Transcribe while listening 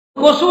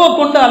கொசுவை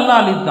கொண்டு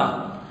அல்லாஹ் அழித்தான்.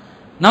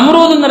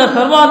 நம்ரூதுங்கிற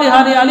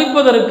சர்வாதிகாரியை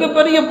அழிப்பதற்கு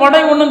பெரிய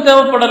படை ஒன்றும்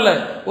தேவைப்படலை,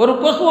 ஒரு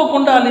கொசுவை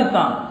கொண்டு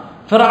அழித்தான்.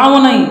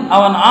 ஃபிரௌனை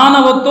அவன்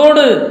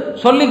ஆணவத்தோடு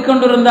சொல்லிக்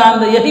கொண்டிருந்த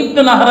அந்த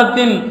எகிப்து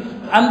நகரத்தின்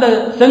அந்த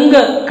செங்க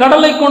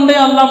கடலை கொண்டே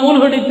அல்லாஹ்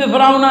மூழ்கடித்து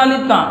ஃபிரௌனை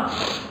அழித்தான்.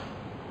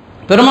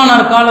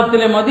 பெருமானார்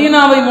காலத்திலே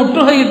மதீனாவை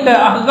முற்றுகையிட்ட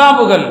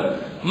அஹ்ஸாபுகள்,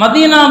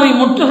 மதீனாவை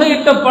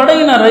முற்றுகையிட்ட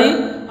படையினரை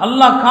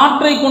அல்லாஹ்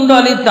காற்றை கொண்டு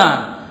அழித்தான்.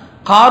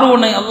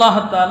 காரூனை அல்லாஹ்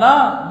தஆலா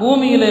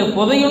பூமியிலே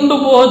புதையுண்டு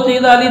போக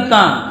செய்து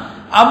அழித்தான்.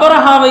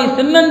 அபரஹாவை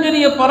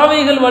சின்னஞ்சிறிய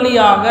பறவைகள்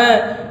வழியாக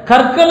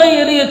கற்களை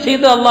எறிய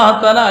செய்து அல்லாஹ்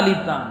தஆலா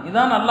அழித்தான்.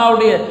 இதான்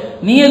அல்லாஹ்வுடைய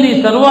நியதி.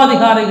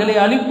 சர்வாதிகாரிகளை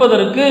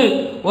அழிப்பதற்கு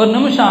ஒரு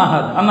நிமிஷம்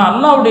ஆகாது. ஆனால்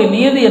அல்லாஹ்வுடைய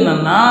நியதி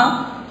என்னன்னா,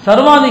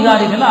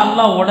 சர்வாதிகாரிகளை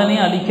அல்லாஹ் உடனே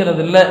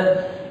அழிக்கிறது இல்லை.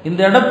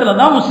 இந்த இடத்துல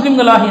தான்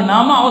முஸ்லிம்களாகிய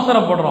நாம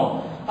அவசரப்படுறோம்.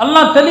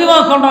 அல்லாஹ் தெளிவா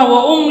சொல்றான்,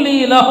 வஉம்லி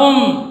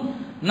லஹும்,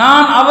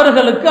 நான்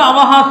அவர்களுக்கு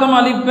அவகாசம்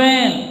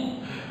அளிப்பேன்.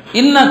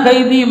 இன்ன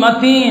கைதி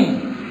மதீன்,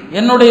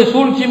 என்னுடைய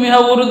சூழ்ச்சி மிக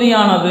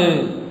உறுதியானது.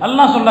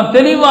 அல்லாஹ் சொல்றான்,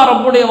 தெளிவா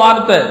ரப்புடைய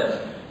வார்த்தை.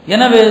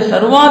 எனவே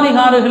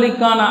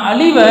சர்வாதிகாரிகளுக்கான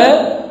அழிவை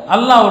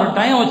அல்லாஹ் ஒரு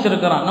டைம்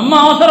வச்சிருக்கிறான். நம்ம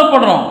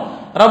அவசரப்படுறோம்.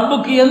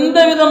 ரப்புக்கு எந்த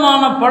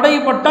விதமான படை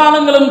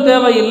பட்டாளங்களும்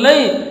தேவையில்லை,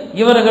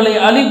 இவர்களை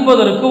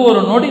அழிப்பதற்கு ஒரு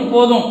நொடி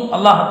போதும்.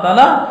 அல்லாஹ்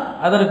தஆலா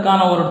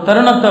அதற்கான ஒரு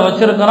தருணத்தை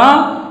வச்சிருக்கிறான்.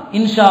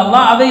 இன்ஷா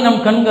அல்லாஹ் அதை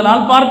நம்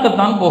கண்களால்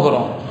பார்க்கத்தான்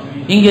போகிறோம்.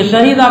 இங்கே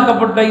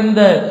ஷஹீதாக்கப்பட்ட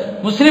இந்த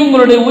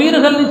முஸ்லிம்களுடைய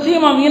உயிர்கள்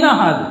நிச்சயமா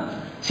வீணாகாது.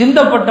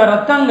 சிந்தப்பட்ட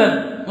ரத்தங்கள்,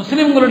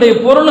 முஸ்லிம்களுடைய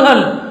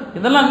பொருள்கள்,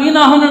 இதெல்லாம்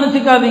வீணாகும்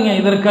நினைச்சுக்காதீங்க.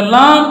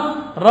 இதற்கெல்லாம்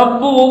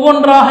ரப்பு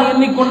ஒவ்வொன்றாக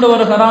எண்ணிக்கொண்டு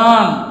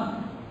வருகிறான்.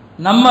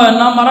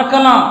 நம்ம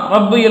மறக்கலாம்,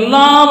 ரப்பு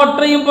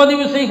எல்லாவற்றையும்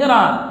பதிவு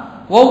செய்கிறான்,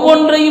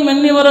 ஒவ்வொன்றையும்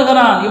எண்ணி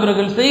வருகிறான்.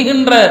 இவர்கள்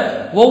செய்கின்ற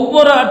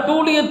ஒவ்வொரு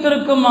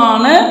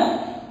அட்டூழியத்திற்குமான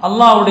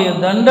அல்லாஹ்வுடைய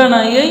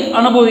தண்டனையை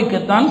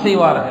அனுபவிக்கத்தான்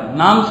செய்வார்கள்.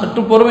 நாம்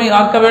சற்று பொறுமை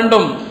காக்க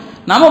வேண்டும்.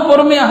 நாம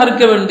பொறுமையாக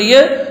இருக்க வேண்டிய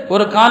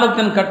ஒரு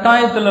காலத்தின்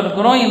கட்டாயத்தில்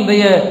இருக்கிறோம்.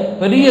 இன்றைய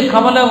பெரிய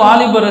கவல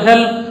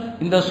வாலிபர்கள்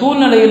இந்த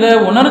சூழ்நிலையில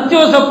உணர்ச்சி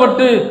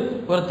வசப்பட்டு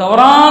ஒரு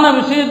தவறான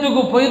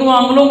விஷயத்துக்கு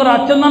போயிடுவாங்களோங்கிற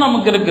அச்சம் தான்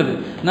நமக்கு இருக்குது.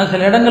 நான்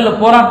சில இடங்கள்ல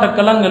போராட்ட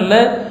களங்கள்ல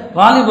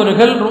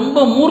வாலிபர்கள் ரொம்ப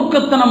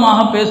மூர்க்கத்தனமாக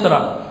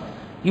பேசுறாங்க.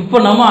 இப்ப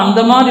நம்ம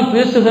அந்த மாதிரி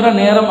பேசுகிற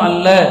நேரம்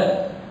அல்ல,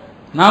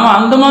 நாம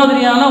அந்த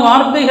மாதிரியான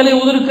வார்த்தைகளை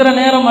உதிர்க்கிற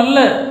நேரம் அல்ல.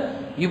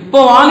 இப்போ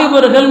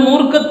வாலிபர்கள்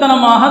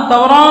மூர்க்கத்தனமாக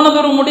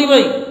தவறானதொரு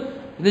முடிவை,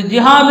 இது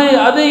ஜிஹாது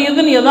அது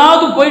இதுன்னு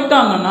ஏதாவது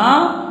போயிட்டாங்கன்னா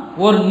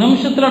ஒரு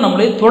நிமிஷத்துல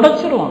நம்மளை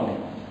தொடச்சிருவாங்க.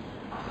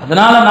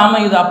 அதனால நாம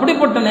இது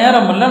அப்படிப்பட்ட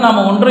நேரம் அல்ல.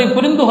 நாம ஒன்றை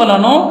புரிந்து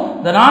கொள்ளணும்,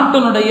 இந்த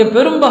நாட்டினுடைய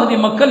பெரும்பகுதி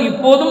மக்கள்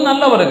இப்போதும்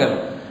நல்லவர்கள்.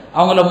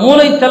 அவங்கள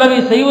மூளை செலவை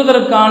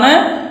செய்வதற்கான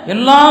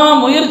எல்லா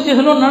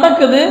முயற்சிகளும்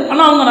நடக்குது,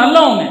 ஆனா அவங்க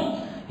நல்லவங்க.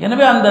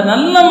 எனவே அந்த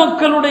நல்ல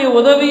மக்களுடைய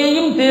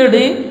உதவியையும்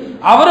தேடி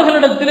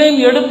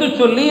அவர்களிடத்திலேயும் எடுத்து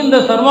சொல்லி, இந்த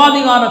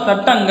சர்வாதிகார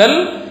சட்டங்கள்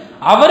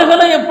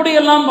அவர்களை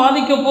எப்படியெல்லாம்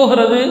பாதிக்க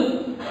போகிறது,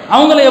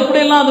 அவங்களை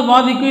எப்படியெல்லாம் அது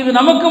பாதிக்கும், இது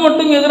நமக்கு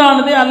மட்டும்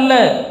எதிரானதே அல்ல.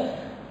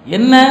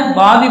 என்ன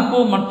பாதிப்பு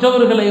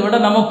மற்றவர்களை விட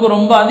நமக்கு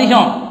ரொம்ப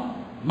அதிகம்,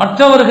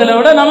 மற்றவர்களை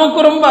விட நமக்கு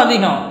ரொம்ப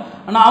அதிகம்.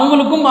 ஆனால்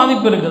அவங்களுக்கும்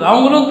பாதிப்பு இருக்குது.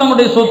 அவங்களும்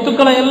தங்களுடைய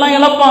சொத்துக்களை எல்லாம்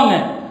இழப்பாங்க.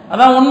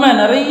 அதான் உண்மை.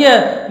 நிறைய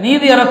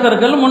நீதி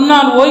அரசர்கள்,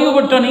 முன்னாள் ஓய்வு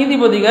பெற்ற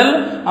நீதிபதிகள்,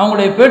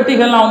 அவங்களுடைய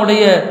பேட்டிகள்,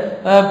 அவங்களுடைய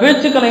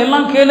பேச்சுக்களை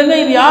எல்லாம் கேளுங்க.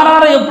 இது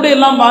யாரை எப்படி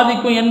எல்லாம்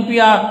பாதிக்கும்,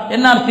 என்பிஆர்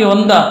என்ஆர்சி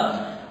வந்தா.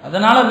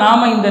 அதனால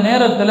நாம இந்த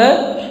நேரத்தில்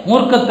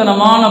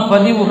மூர்க்கத்தனமான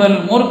பதிவுகள்,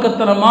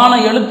 மூர்க்கத்தனமான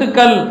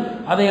எழுத்துக்கள்,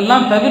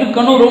 அதையெல்லாம்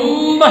தவிர்க்கணும்.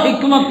 ரொம்ப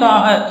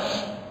ஹிக்மத்தாக,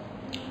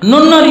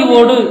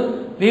 நுண்ணறிவோடு,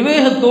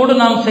 விவேகத்தோடு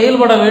நாம்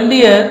செயல்பட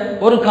வேண்டிய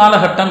ஒரு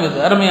காலகட்டம் இது.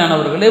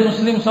 அருமையானவர்களே,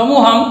 முஸ்லிம்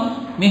சமூகம்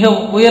மிக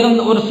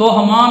உயர்ந்த ஒரு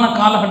சோகமான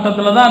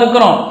காலகட்டத்தில் தான்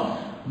இருக்கிறோம்.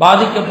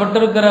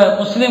 பாதிக்கப்பட்டிருக்கிற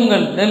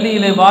முஸ்லிம்கள்,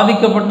 டெல்லியிலே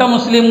பாதிக்கப்பட்ட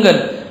முஸ்லிம்கள்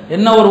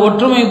என்ன ஒரு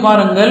ஒற்றுமை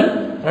பாருங்கள்.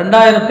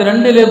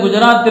 2002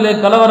 குஜராத்திலே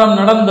கலவரம்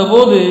நடந்த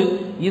போது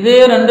இதே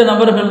 2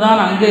 நபர்கள்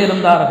தான் அங்கே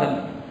இருந்தார்கள்.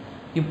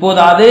 இப்போது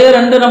அதே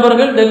 2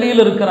 நபர்கள்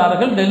டெல்லியில்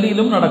இருக்கிறார்கள்.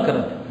 டெல்லியிலும்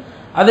நடக்கிறது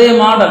அதே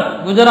மாடல்,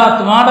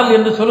 குஜராத் மாடல்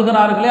என்று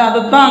சொல்கிறார்களே,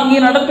 அதைத்தான்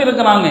அங்கேயும் நடத்தி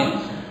இருக்கிறாங்க.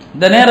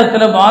 இந்த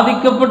நேரத்தில்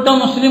பாதிக்கப்பட்ட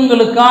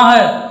முஸ்லிம்களுக்காக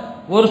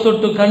ஒரு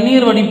சொட்டு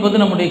கண்ணீர் வடிப்பது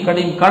நம்முடைய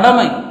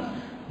கடமை.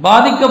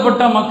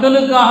 பாதிக்கப்பட்ட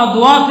மக்களுக்காக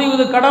துஆ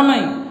செய்வது கடமை.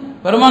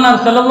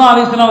 பெருமானார் ஸல்லல்லாஹு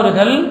அலைஹி வஸல்லம்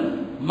அவர்கள்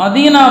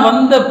மதீனா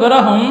வந்த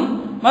பிறகும்,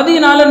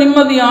 மதீனால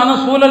நிம்மதியான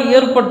சூழல்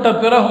ஏற்பட்ட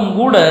பிறகும்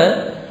கூட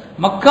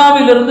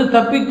மக்காவிலிருந்து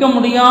தப்பிக்க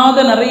முடியாத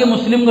நிறைய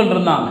முஸ்லிம்கள்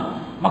இருந்தாங்க.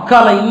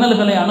 மக்கால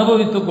இன்னல்களை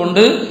அனுபவித்துக்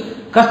கொண்டு,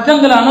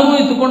 கஷ்டங்களை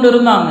அனுபவித்துக் கொண்டு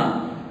இருந்தாங்க.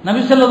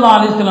 நபி ஸல்லல்லாஹு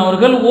அலைஹி வஸல்லம்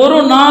அவர்கள் ஒரு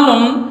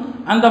நாளும்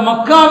அந்த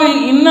மக்காவில்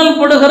இன்னல்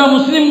படுகிற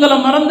முஸ்லிம்களை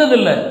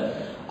மறந்ததில்லை.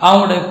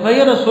 அவங்களுடைய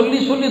பெயரை சொல்லி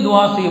சொல்லி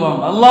துஆ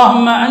செய்வாங்க.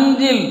 அல்லாஹும்ம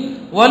அன்ஜில்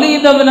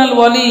வலீத் இப்னல்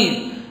வலீத்,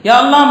 யா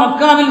அல்லாஹ்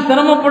மக்காவில்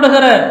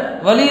சிரமப்படுகிற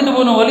வலீத்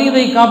இப்னு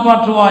வலீதை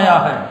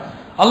காப்பாற்றுவாயாக.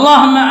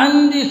 அல்லாஹும்ம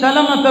அன்ஜி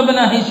ஸலமத்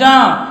இப்னு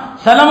ஹிஷாம்,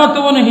 ஸலமத்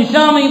இப்னு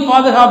ஹிஷாமை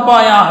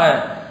பாதுகாப்பாயாக.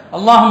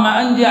 அல்லாஹும்ம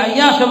அன்ஜி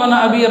ஐயாஷ் இப்னு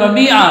அபி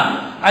ரபீஆ,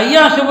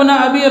 ஐயாஷ் இப்னு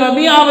அபி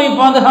ரபீஆவை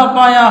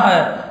பாதுகாப்பாயாக.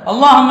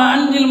 அல்லாஹும்ம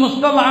அன்ஜில்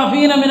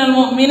முஸ்தல்அஃபீன மினல்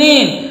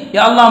முஃமினீன்,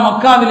 யா அல்லாஹ்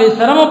மக்காவிலே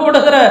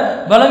சிரமப்படுகிற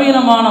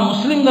பலவீனமான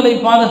முஸ்லிம்களை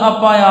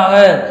பாதுகாப்பாயாக.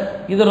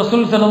 இது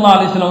ரசூல் ஸல்லல்லாஹு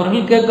அலைஹி வஸல்லம்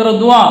அவர்கள் கேட்கிற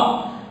துஆ.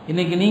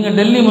 இன்னைக்கு நீங்க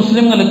டெல்லி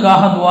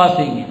முஸ்லிம்களுக்காக துஆ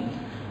செய்யுங்க.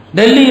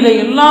 டெல்லியில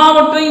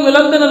எல்லாவற்றையும்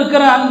இழந்து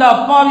நிற்கிற அந்த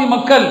அப்பாவி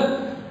மக்கள்,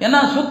 ஏன்னா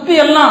சுத்தி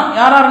எல்லாம்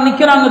யார் யார்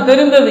நிற்கிறாங்க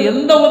தெரிந்தது,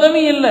 எந்த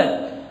உதவியும் இல்லை,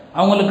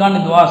 அவங்களுக்காண்டி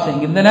துஆ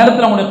செய்யுங்க. இந்த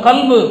நேரத்தில் அவங்களுடைய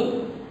கல்பு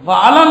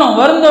அலனும்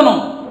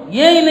வருந்தனும்.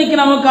 ஏன் இன்னைக்கு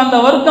நமக்கு அந்த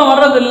வருத்தம்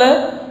வர்றதில்லை?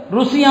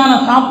 ருசியான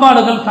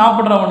சாப்பாடுகள்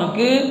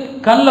சாப்பிட்றவனுக்கு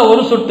கல்ல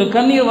ஒரு சொட்டு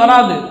கண்ணீர்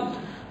வராது.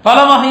 பல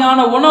வகையான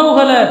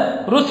உணவுகளை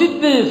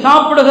ருசித்து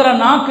சாப்பிடுகிற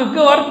நாக்குக்கு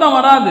வருத்தம்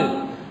வராது.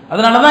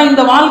 அதனாலதான்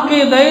இந்த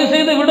வாழ்க்கையை தயவு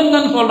செய்து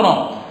விடுங்கன்னு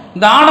சொல்றோம்.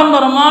 இந்த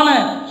ஆடம்பரமான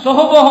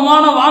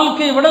சுகபோகமான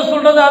வாழ்க்கையை விட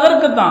சொல்றது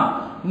அதற்குத்தான்.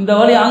 இந்த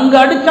வலி அங்க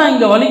அடிச்சா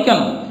இங்க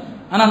வலிக்கணும்,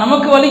 ஆனா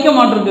நமக்கு வலிக்க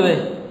மாட்டிருக்குது.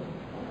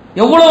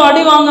 எவ்வளவு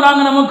அடி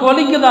வாங்குறாங்க, நமக்கு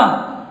வலிக்குதா?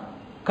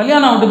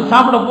 கல்யாணம் வீட்டுக்கு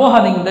சாப்பிட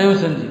போகாதீங்க, தயவு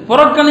செஞ்சு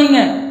புறக்கணிங்க.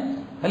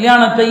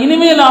 கல்யாணத்தை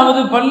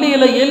இனிமேலாவது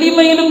பள்ளியில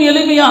எளிமையிலும்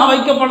எளிமையாக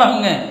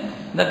வைக்கப்படாங்க.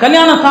 இந்த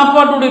கல்யாண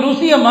சாப்பாட்டுடைய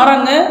ருசியை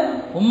மறங்க.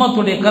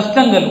 உம்மத்துடைய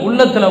கஷ்டங்கள்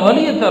உள்ளத்துல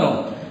வலியை தரும்.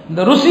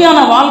 இந்த ருசியான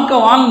வாழ்க்கை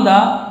வாழ்ந்தா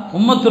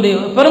உம்மத்துடைய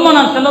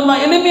பெருமானார்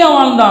ஸல்லல்லாஹு எளிமையா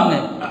வாழ்ந்தாங்க.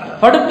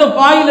 படுத்த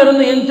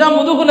பாயிலிருந்து எஞ்சா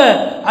முதுகுல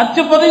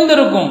அச்சு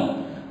பதிந்திருக்கும்.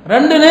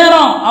 2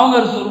 நேரம் அவங்க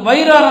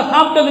வயிறார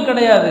சாப்பிட்டது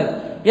கிடையாது.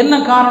 என்ன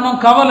காரணம்?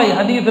 கவலை.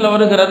 ஹதீஸ்ல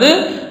வருகிறது,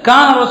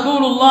 கான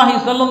ரசூலுல்லாஹி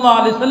ஸல்லல்லாஹு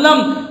அலைஹி வஸல்லம்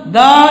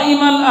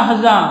தாயிமல்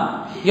அஹ்ஸான்,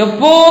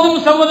 எப்போதும்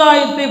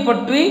சமுதாயத்தை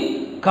பற்றி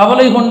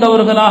கவலை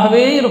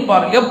கொண்டவர்களாகவே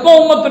இருப்பார். எப்போ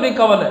உம்மத்துடைய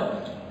கவலை,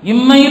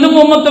 இம்மையிலும்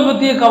உம்மத்தை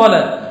பற்றிய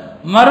கவலை,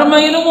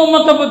 மறுமையிலும்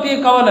உம்மத்தை பற்றிய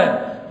கவலை,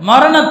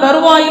 மரண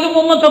தருவாயிலும்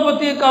உம்மத்தை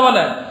பற்றிய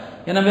கவலை.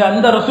 எனவே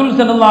அந்த ரசூல்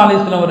ஸல்லல்லாஹு அலைஹி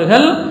வஸல்லம்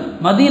அவர்கள்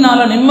மதீனால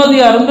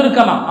நிம்மதியா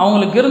இருந்திருக்கலாம்.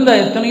 அவங்களுக்கு இருந்த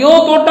எத்தனையோ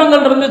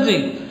தோட்டங்கள் இருந்துச்சு,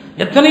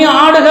 எத்தனையோ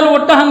ஆடுகள்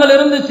ஒட்டகங்கள்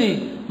இருந்துச்சு.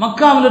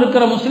 மக்காவில்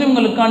இருக்கிற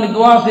முஸ்லிம்களுக்காண்டி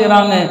துஆ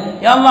செய்யறாங்க,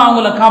 யா அல்லாஹ்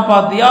அவங்கள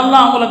காப்பாத்து, யா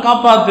அல்லாஹ் அவங்கள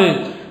காப்பாத்து,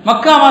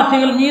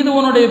 மக்காவாசிகள் மீது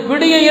உன்னுடைய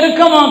பிடியை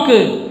இறுக்கமாக்கு.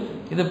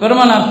 இது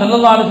பெருமானார்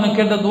ஸல்லல்லாஹு அலைஹி வஸல்லம்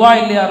கேட்ட துஆ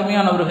இல்லையா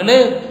அருமையானவர்களே?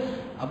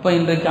 அப்ப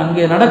இன்றைக்கு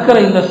அங்கே நடக்கிற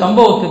இந்த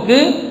சம்பவத்துக்கு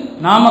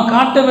நாம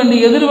காட்ட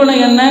வேண்டிய எதிர்வினை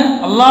என்ன?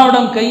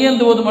 அல்லாஹ்விடம்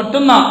கையேந்துவது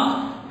மட்டும்தான்,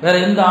 வேற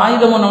எந்த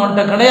ஆயுதமும்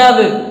நம்மகிட்ட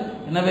கிடையாது.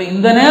 எனவே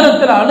இந்த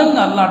நேரத்தில் அழுங்க,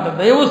 அல்லாஹ்ட்ட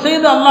தயவு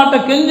செய்து அல்லாஹ்ட்ட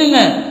கெஞ்சுங்க.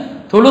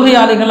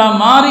 தொழுகையாளிகளா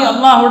மாறி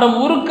அல்லாஹ்விடம்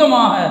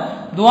உருக்கமாக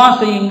துஆ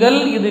செய்யுங்கள்.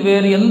 இது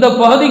வேறு எந்த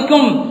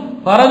பகுதிக்கும்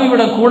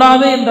பரவிவிடக்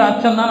கூடாது என்ற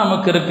அச்சம் தான்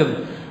நமக்கு இருக்குது.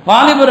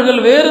 வாலிபர்கள்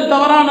வேறு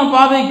தவறான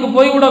பாதைக்கு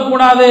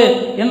போய்விடக்கூடாது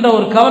என்ற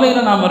ஒரு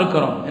கவலையில நாம்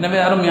இருக்கிறோம். எனவே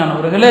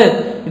அருமையானவர்களே,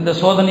 இந்த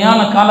சோதனையான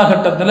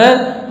காலகட்டத்தில்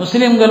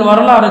முஸ்லிம்கள்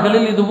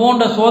வரலாறுகளில் இது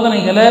போன்ற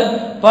சோதனைகளை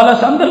பல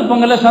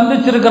சந்தர்ப்பங்களை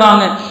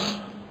சந்திச்சிருக்கிறாங்க.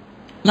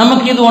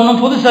 நமக்கு இது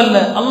ஒன்றும் புதுசல்ல.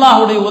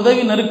 அல்லாஹ்வுடைய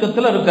உதவி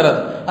நெருக்கத்தில் இருக்கிறது.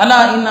 அலா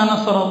இன்னா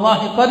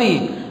நஸ்ருல்லாஹி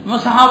கரீப். நம்ம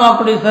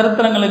சஹாபாக்களுடைய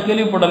சரித்திரங்களை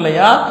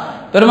கேள்விப்படலையா?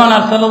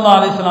 பெருமானார் ஸல்லல்லாஹு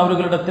அலைஹி வஸல்லம்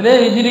அவர்களிடத்திலே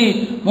ஹிஜ்ரி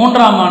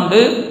 3ஆம்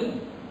ஆண்டு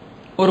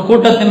ஒரு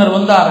கூட்டத்தினர்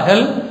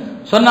வந்தார்கள்.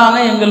 சொன்னாங்க,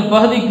 எங்கள்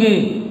பகுதிக்கு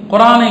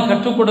குர்ஆனை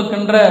கற்றுக்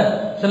கொடுக்கின்ற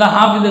சில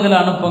ஹாஃபிதுகளை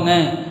அனுப்புங்க,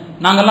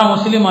 நாங்கள்லாம்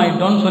முஸ்லீம்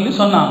ஆயிட்டோம்னு சொல்லி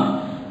சொன்னாங்க.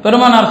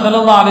 பெருமானார்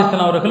ஸல்லல்லாஹு அலைஹி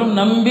வஸல்லம் அவர்களும்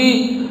நம்பி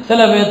சில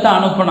பேர்த்த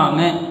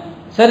அனுப்புனாங்க.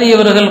 சரி,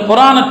 இவர்கள்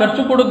குர்ஆனை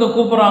கற்றுக் கொடுக்க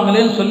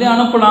கூப்பிடுறாங்களேன்னு சொல்லி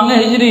அனுப்புனாங்க.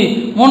 ஹிஜ்ரி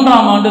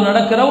 3ஆம் ஆண்டு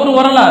நடக்கிற ஒரு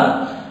வரலாறு.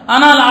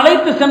 ஆனால்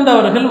அழைத்து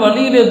சென்றவர்கள்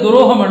வழியிலே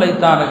துரோகம்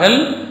இழைத்தார்கள்.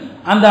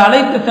 அந்த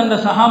அழைத்து சென்ற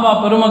சஹாபா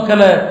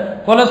பெருமக்களை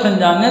கொலை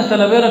செஞ்சாங்க,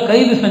 சில பேரை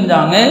கைது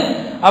செஞ்சாங்க.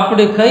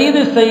 அப்படி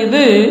கைது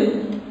செய்து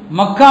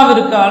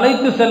மக்காவிற்கு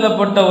அழைத்து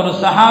செல்லப்பட்ட ஒரு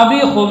சஹாபி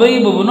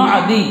ஹுதைப் இப்னு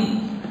அதி.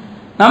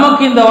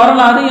 நமக்கு இந்த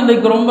வரலாறு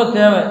இன்றைக்கு ரொம்ப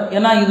தேவை.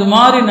 ஏன்னா இது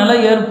மாதிரி நிலை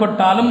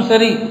ஏற்பட்டாலும்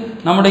சரி,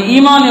 நம்முடைய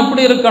ஈமான்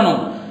எப்படி இருக்கணும்,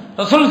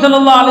 ரசூல்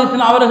ஸல்லல்லாஹு அலைஹி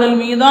வஸல்லம் அவர்கள்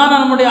மீதான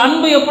நம்முடைய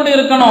அன்பு எப்படி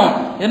இருக்கணும்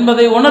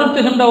என்பதை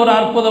உணர்த்துகின்ற ஒரு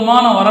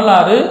அற்புதமான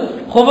வரலாறு.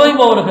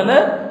 ஹுதைப் அவர்களை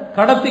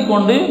கடத்தி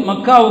கொண்டு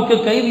மக்காவுக்கு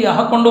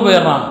கைதியாக கொண்டு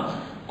போயிடுறாங்க.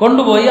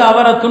 கொண்டு போய்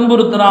அவரை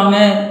துன்புறுத்துறாங்க,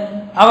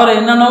 அவரை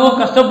என்னென்னவோ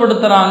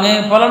கஷ்டப்படுத்துறாங்க.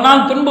 பல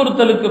நாள்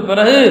துன்புறுத்தலுக்கு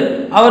பிறகு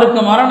அவருக்கு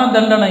மரண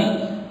தண்டனை,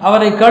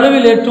 அவரை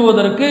கழுவில்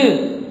ஏற்றுவதற்கு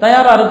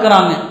தயாரா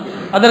இருக்கிறாங்க.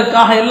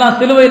 அதற்காக எல்லாம்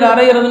சிலுவையில்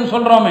அறையிறதுன்னு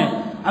சொல்றோமே,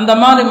 அந்த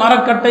மாதிரி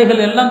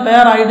மரக்கட்டைகள் எல்லாம்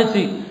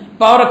தயாராகிடுச்சு.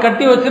 இப்போ அவரை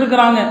கட்டி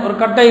வச்சிருக்கிறாங்க ஒரு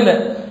கட்டையில.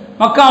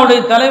 மக்காவுடைய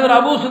தலைவர்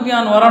அபூ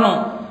சுஃபியான் வரணும்.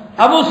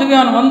 அபூ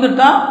சுஃபியான்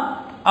வந்துட்டா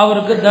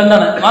அவருக்கு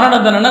தண்டனை, மரண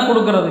தண்டனை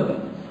கொடுக்கறதுக்கு.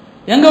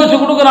 எங்க வச்சு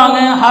கொடுக்குறாங்க?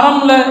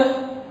 ஹரம்ல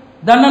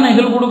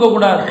தண்டனைகள்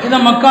கொடுக்கக்கூடாது. இதை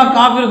மக்கா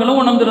காபிர்களும்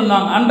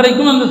உணர்ந்திருந்தாங்க.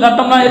 அன்றைக்கும் அந்த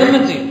சட்டம்லாம்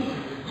இருந்துச்சு.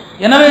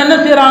 எனவே என்ன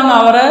செய்யறாங்க?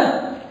 அவரை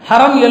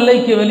ஹரம்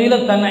எல்லைக்கு வெளியில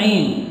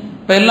தன்ஐம்,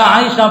 இப்போ எல்லாம்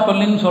ஆயிஷா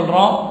பள்ளின்னு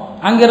சொல்றோம்,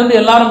 அங்கிருந்து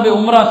எல்லாரும் போய்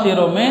உம்ரா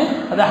செய்யறோமே,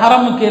 அது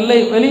ஹரமுக்கு எல்லை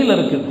வெளியில்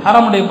இருக்குது,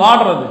 ஹரமுடைய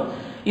பார்டர் அது.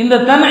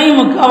 இந்த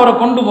தன்ஐமுக்கு அவரை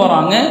கொண்டு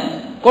போறாங்க.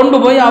 கொண்டு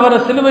போய் அவரை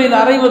சிலுவையில்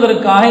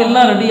அறைவதற்காக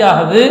எல்லாம் ரெடி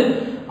ஆகுது.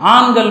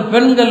 ஆண்கள்,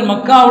 பெண்கள்,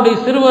 மக்காவுடைய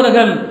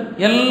சிறுவர்கள்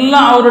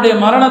எல்லாம் அவருடைய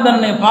மரண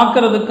தண்டனை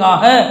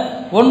பார்க்கறதுக்காக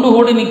ஒன்று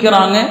கூடி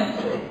நிற்கிறாங்க.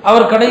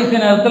 அவர் கடைசி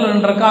நேரத்தில்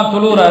 2 ரக்காத்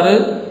தொழுகிறாரு.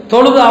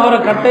 தொழுது அவரை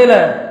கட்டையில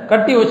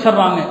கட்டி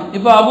வச்சிடறாங்க.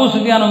 இப்போ அபூ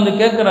சுஃபியான் வந்து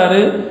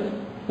கேட்கிறாரு,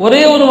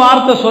 ஒரே ஒரு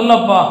வார்த்தை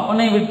சொல்லப்பா,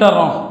 உன்னை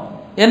விட்டுறோம்.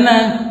 என்ன?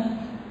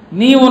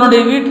 நீ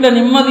உன்னுடைய வீட்டில்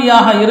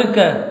நிம்மதியாக இருக்க,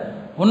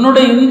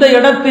 உன்னுடைய இந்த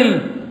இடத்தில்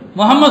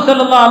முஹம்மது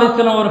ஸல்லல்லாஹு அலைஹி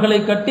வஸல்லம் அவர்களை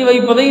கட்டி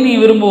வைப்பதை நீ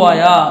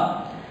விரும்புவாயா?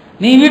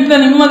 நீ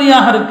வீட்டில்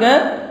நிம்மதியாக இருக்க,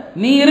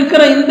 நீ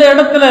இருக்கிற இந்த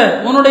இடத்துல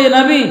உன்னுடைய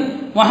நபி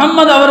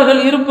முஹம்மது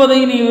அவர்கள் இருப்பதை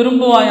நீ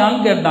விரும்புவாயான்னு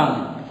கேட்டாங்க.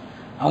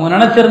 அவங்க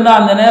நினைச்சிருந்தா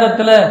அந்த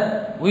நேரத்தில்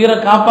உயிரை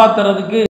காப்பாத்துறதுக்கு